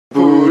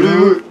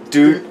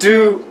do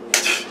do,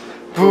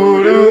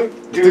 boo doo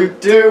do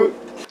do.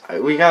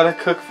 We gotta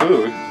cook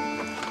food.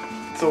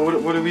 So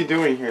what are we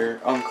doing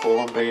here, Uncle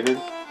Unbaited?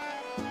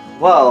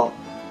 Well,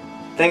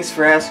 thanks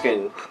for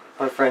asking,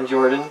 my friend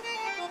Jordan.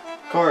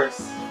 Of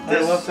course. I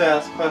love to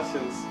ask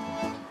questions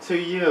to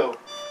you.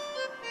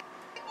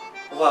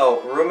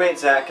 Well, roommate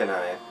Zach and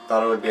I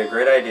thought it would be a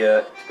great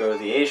idea to go to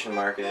the Asian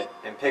market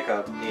and pick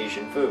up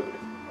Asian food.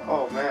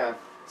 Oh man.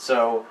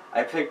 So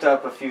I picked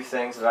up a few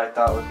things that I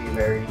thought would be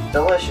very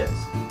delicious.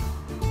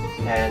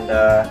 And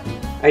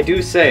I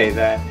do say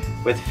that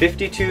with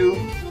 52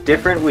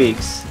 different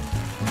weeks,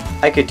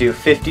 I could do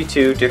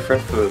 52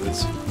 different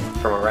foods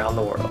from around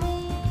the world.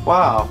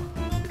 Wow.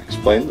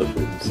 Explain the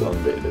foods,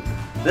 Unbaited.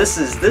 This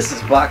is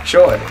bok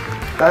choy.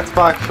 That's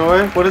bok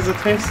choy. What does it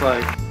taste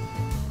like?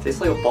 Tastes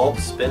like a bulb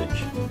of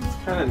spinach. It's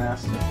kind of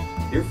nasty.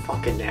 You're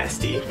fucking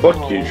nasty.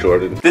 Fuck you,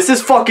 Jordan. This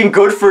is fucking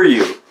good for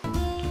you.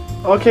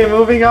 Okay,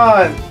 moving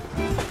on.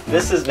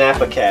 This is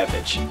Napa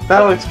cabbage.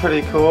 That looks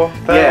pretty cool.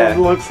 That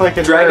looks like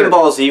a Dragon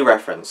Ball Z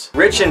reference.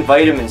 Rich in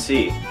vitamin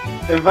C.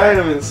 And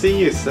vitamin C,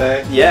 you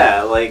say?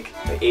 Yeah, like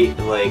a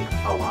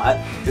lot.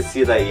 To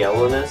see that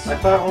yellowness. I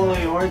thought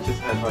only oranges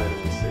had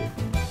vitamin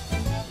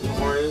C.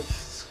 Orange,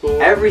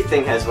 school.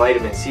 Everything has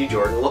vitamin C,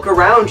 Jordan. Look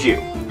around you.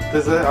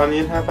 Does the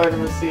onion have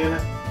vitamin C in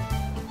it?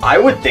 I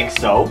would think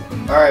so.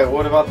 Alright,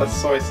 what about the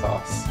soy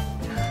sauce?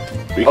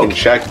 We can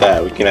check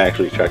that. We can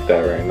actually check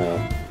that right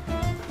now.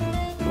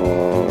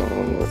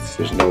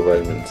 There's no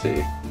vitamin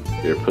C.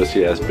 You're a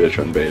pussy ass bitch,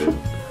 Unbaited.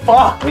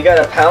 Fuck! We got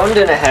a pound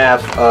and a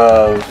half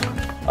of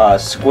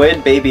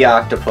squid baby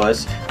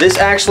octopus. This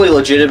actually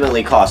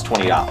legitimately cost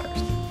 $20.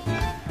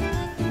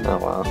 Oh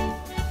wow.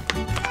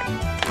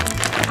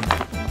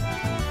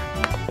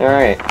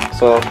 Alright,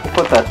 so we'll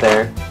put that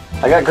there.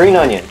 I got green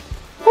onion.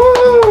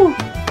 Woo!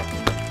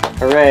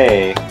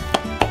 Hooray!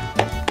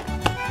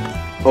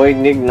 Boy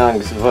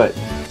nignugs, what?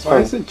 Why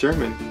is it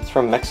German? It's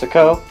from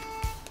Mexico.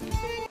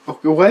 Oh,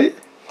 what?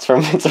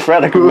 It's a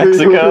product of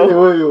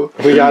Mexico.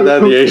 We got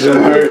that in the Asian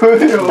part.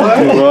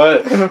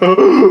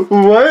 What?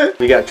 What?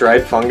 We got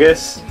dried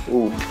fungus.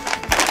 Ooh.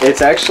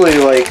 It's actually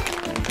like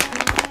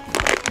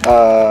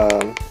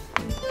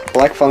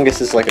black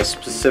fungus is like a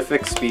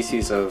specific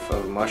species of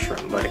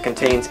mushroom, but it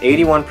contains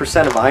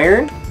 81% of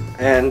iron,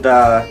 and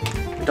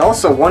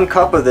also 1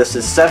 cup of this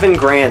is 7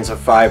 grams of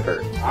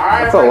fiber.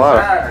 That's a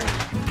lot.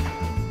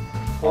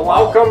 Well,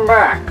 welcome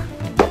back.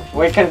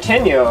 We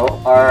continue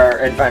our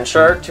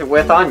adventure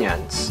with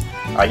onions,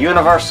 a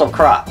universal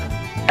crop.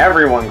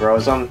 Everyone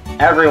grows them,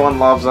 everyone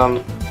loves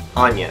them.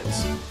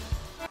 Onions.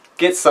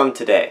 Get some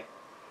today.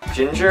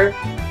 Ginger,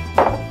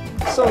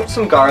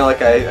 some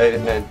garlic. I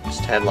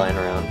just had lying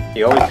around.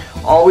 You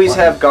always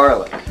have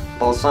garlic.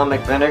 Balsamic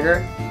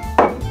vinegar.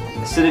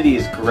 Acidity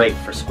is great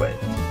for squid.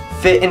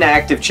 Fit and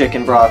active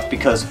chicken broth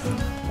because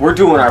we're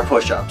doing our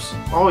push-ups.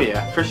 Oh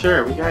yeah, for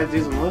sure. We gotta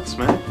do some lifts,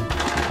 man.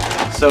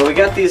 So we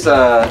got these,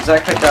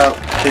 Zach picked out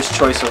his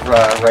choice of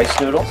rice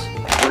noodles.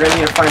 We're gonna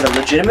need to find a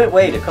legitimate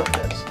way to cook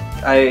this.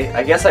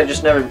 I guess I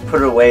just never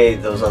put away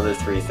those other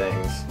 3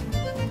 things.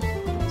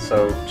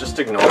 So just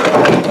ignore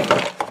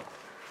it.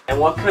 And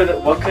what could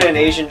an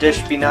Asian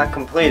dish be not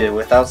completed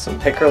without some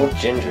pickled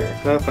ginger?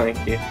 No thank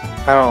you.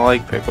 I don't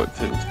like pickled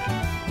ginger.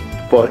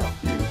 But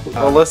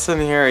Well listen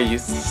here, you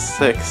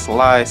sick,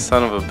 sly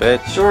son of a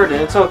bitch.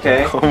 Jordan, it's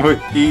okay. I'm gonna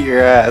eat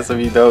your ass if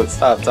you don't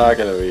stop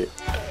talking to me.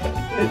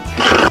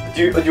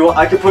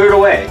 I could put it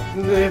away.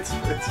 It's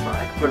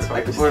fine.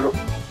 I could put it.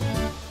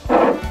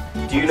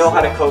 Do you know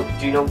how to cook?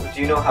 Do you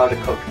know how to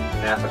cook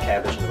Napa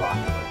cabbage and bok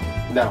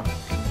choy? No.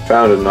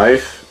 found a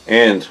knife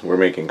and we're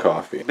making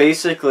coffee.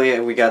 Basically,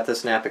 we got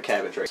this Napa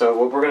cabbage right. So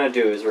what we're gonna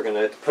do is we're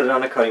gonna put it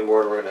on a cutting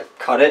board. We're gonna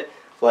cut it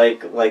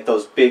like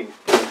those big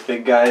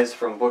guys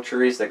from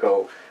butcheries that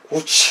go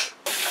whoosh.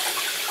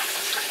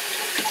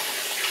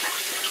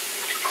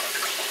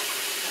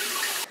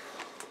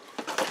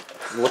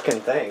 Looking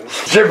thing.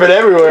 Dripping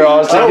everywhere,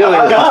 Austin. Oh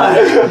my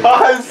god!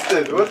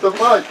 Austin, what the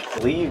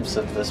fuck? Leaves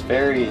of this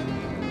very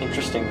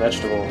interesting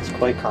vegetable is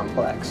quite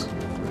complex.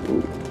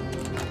 Ooh.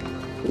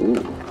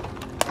 Ooh.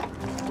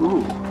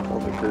 Ooh. All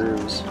the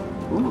grooves.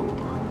 Ooh.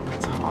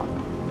 That's hot.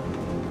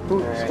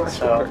 Ooh, Alright,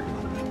 so...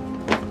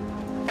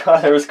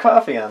 God, there was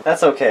coffee on.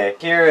 That's okay.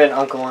 Here at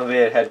Uncle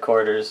Unbaited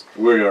headquarters,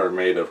 we are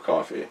made of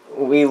coffee.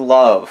 we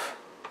love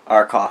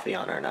our coffee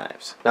on our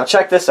knives. Now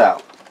check this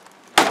out.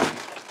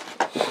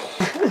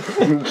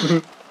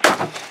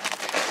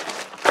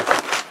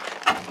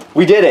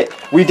 We did it!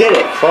 We did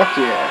it! Fuck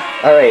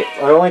yeah. Alright,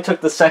 it only took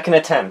the second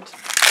attempt.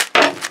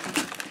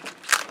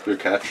 Good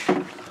catch.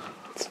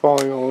 It's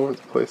falling all over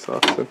the place,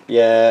 Austin.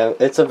 Yeah,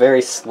 it's a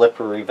very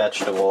slippery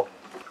vegetable.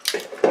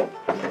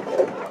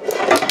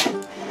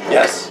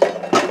 Yes.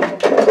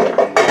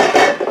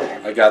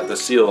 I got the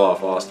seal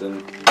off,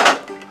 Austin. Put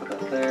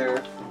that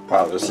there.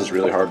 Wow, this is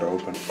really hard to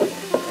open.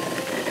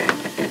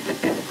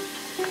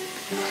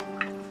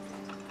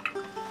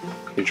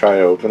 You try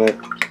to open it?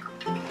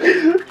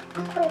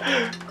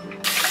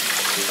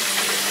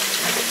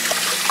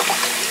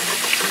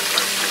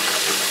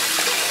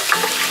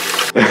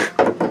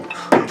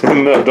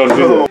 No, don't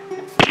do that.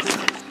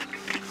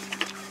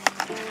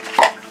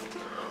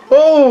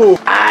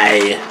 Oh!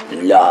 I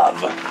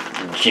love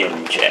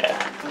ginger.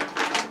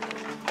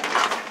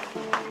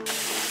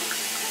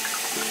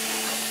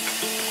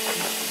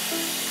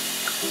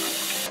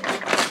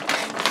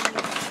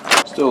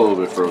 Still a little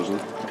bit frozen.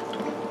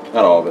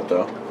 Not all of it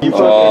though.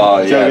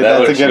 Oh yeah,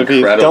 that looks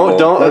incredible.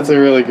 Don't. That's a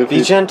really good Be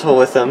piece. gentle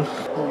with them.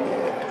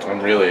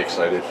 I'm really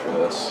excited for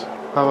this.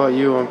 How about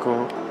you,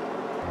 Uncle?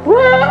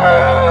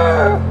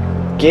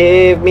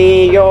 Give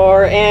me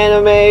your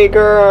anime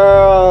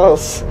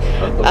girls.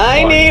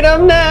 I need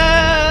them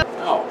now.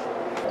 Oh,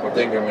 I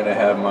think I'm gonna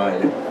have my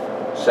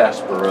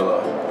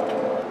sarsaparilla.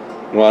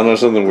 Wanna know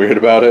something weird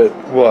about it?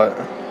 What?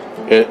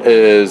 It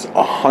is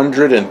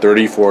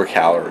 134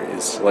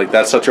 calories. Like,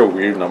 that's such a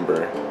weird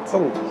number.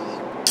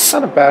 It's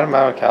not a bad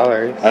amount of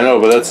calories. I know,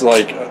 but that's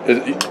like,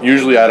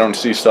 usually I don't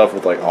see stuff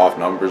with like off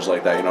numbers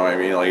like that, you know what I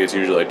mean? Like, it's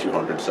usually like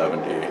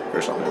 270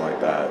 or something like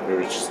that. It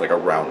was just like a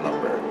round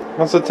number.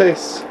 How's it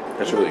taste?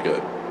 It's really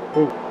good.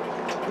 Ooh.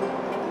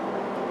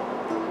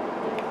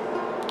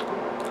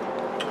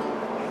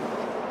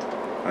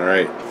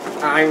 Alright.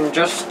 I'm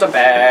just a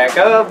bag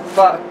of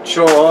bok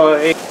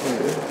choy.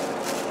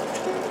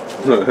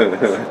 Look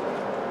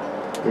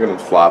at him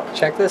flop.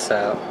 Check this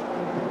out.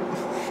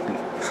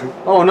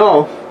 Oh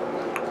no.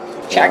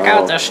 Check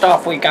out the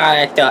stuff we got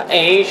at the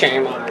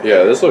Asian market.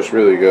 Yeah, this looks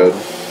really good.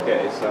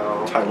 Okay,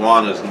 so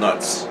Taiwan is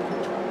nuts.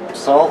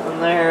 salt in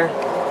there.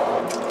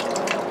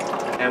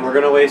 And we're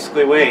gonna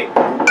basically wait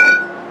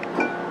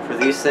for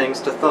these things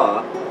to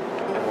thaw.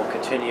 And we'll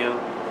continue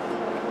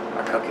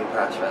our cooking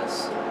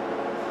process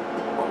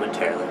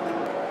momentarily.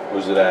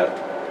 Where's it at?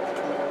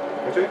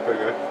 It's pretty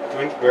good.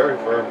 It's very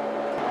firm.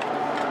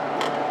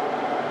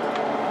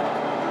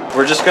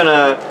 We're just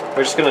gonna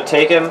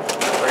take him.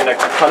 We're gonna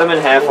cut him in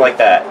half like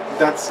that.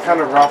 That's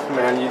kind of rough,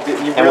 man. You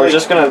And really, we're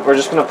just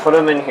gonna put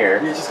him in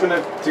here. You're just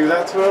gonna do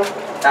that to him?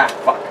 Ah,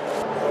 fuck.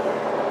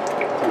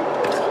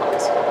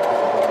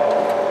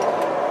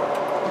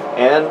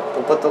 And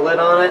we'll put the lid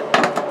on it,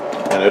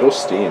 And it'll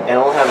steam. and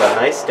we'll have a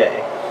nice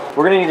day.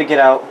 We're gonna need to get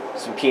out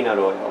some peanut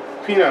oil.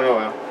 Peanut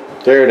oil.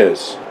 There it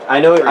is. I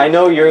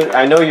know you're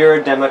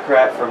a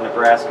Democrat from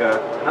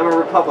Nebraska, and I'm a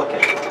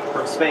Republican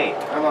from Spain.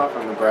 I'm not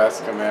from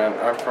Nebraska, man.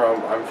 I'm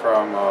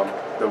from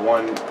the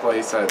one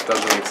place that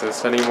doesn't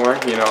exist anymore.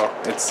 You know,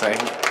 it's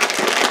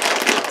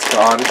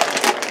gone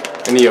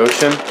in the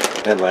ocean.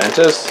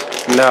 Atlantis?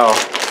 No.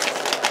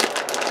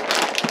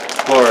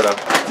 Florida.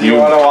 Do you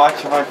want to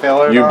watch my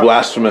failure? You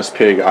blasphemous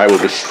pig, I will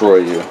destroy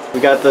you. We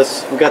got the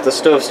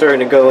stove starting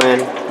to go in,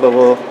 but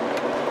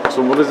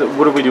So what is it?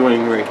 What are we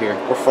doing right here?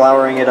 we're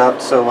flouring it up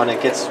so when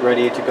it gets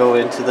ready to go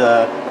into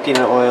the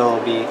peanut oil,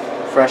 it'll be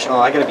fresh. Oh,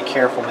 I gotta be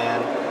careful,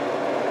 man.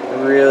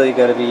 I really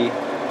gotta be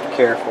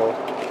careful.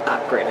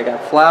 Ah, great, I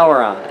got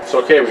flour on it. It's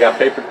okay, we got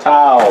paper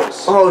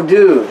towels. Oh,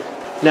 dude.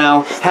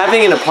 Now,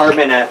 having an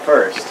apartment at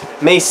first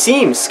may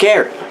seem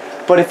scary,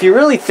 but if you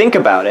really think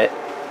about it,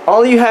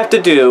 all you have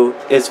to do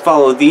is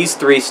follow these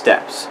 3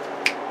 steps.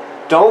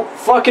 Don't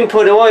fucking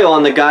put oil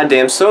on the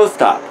goddamn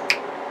stovetop.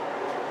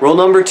 Rule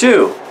number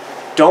 2,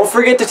 don't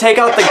forget to take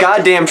out the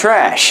goddamn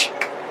trash.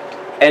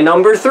 And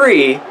number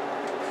 3,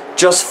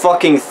 just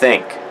fucking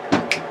think.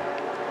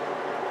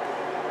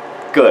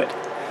 Good.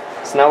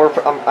 So now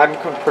I'm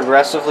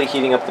progressively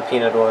heating up the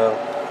peanut oil.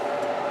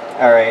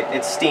 Alright,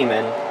 it's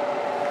steaming.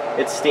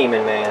 It's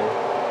steaming, man.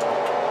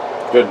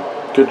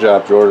 Good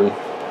job, Jordan.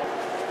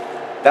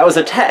 That was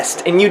a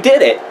test, and you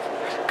did it!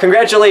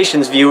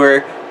 Congratulations,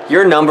 viewer.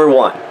 You're number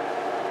 1.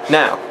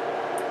 Now,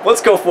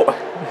 let's go for...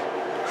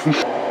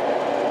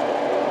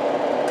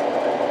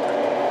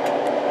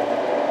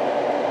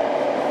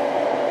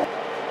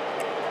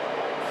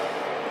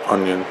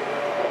 Onion.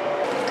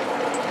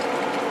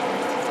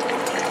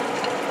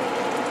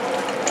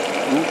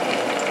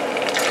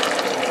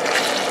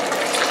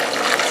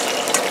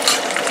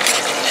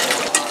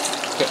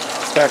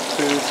 Stack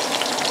food.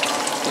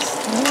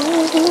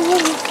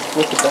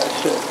 Look at that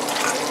shit.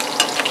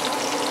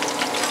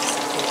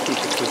 Keep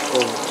it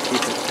controlled.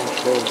 Keep it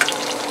controlled.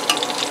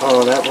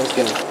 Oh, that one's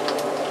gonna...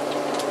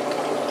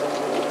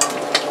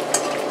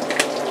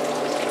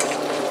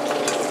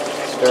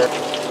 Stir.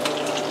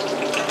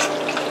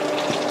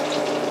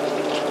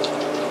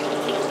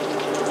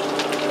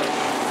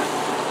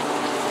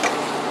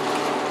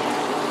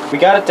 We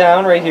got it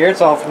down right here.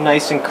 It's all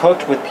nice and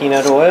cooked with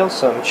peanut oil,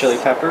 some chili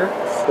pepper.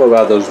 What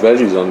about those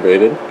veggies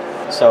unbaited?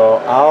 So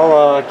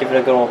I'll give it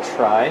a good old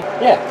try.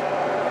 Yeah,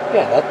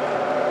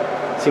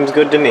 that seems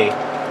good to me.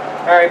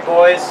 Alright,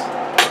 boys.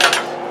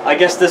 I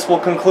guess this will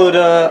conclude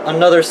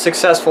another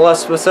successful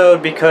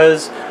episode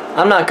because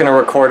I'm not going to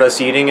record us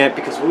eating it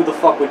because who the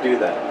fuck would do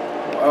that?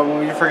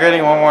 Well, you're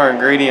forgetting one more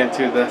ingredient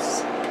to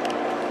this.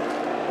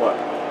 What?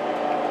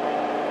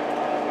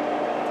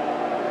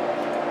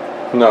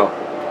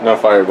 No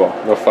fireball.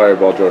 No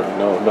fireball, Jordan.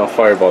 No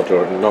fireball,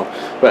 Jordan. No.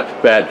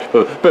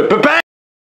 Bad.